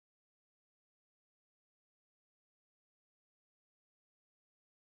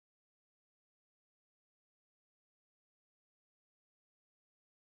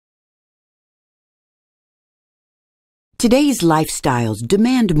Today's lifestyles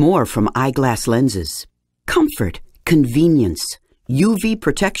demand more from eyeglass lenses. Comfort, convenience, UV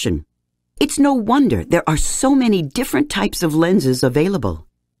protection. It's no wonder there are so many different types of lenses available.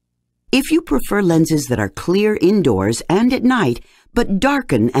 If you prefer lenses that are clear indoors and at night, but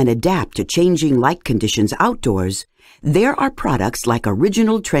darken and adapt to changing light conditions outdoors, there are products like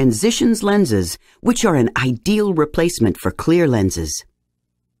Original Transitions lenses, which are an ideal replacement for clear lenses.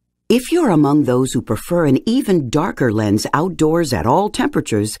 If you're among those who prefer an even darker lens outdoors at all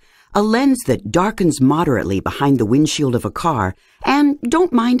temperatures, a lens that darkens moderately behind the windshield of a car, and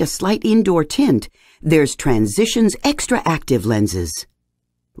don't mind a slight indoor tint, there's Transitions Extra Active lenses.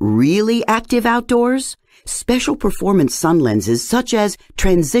 Really active outdoors? Special performance sun lenses such as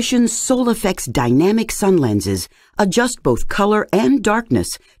Transitions Solaflex Dynamic Sun Lenses adjust both color and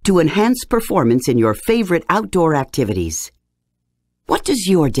darkness to enhance performance in your favorite outdoor activities. What does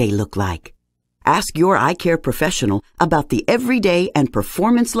your day look like? Ask your eye care professional about the everyday and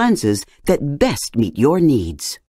performance lenses that best meet your needs.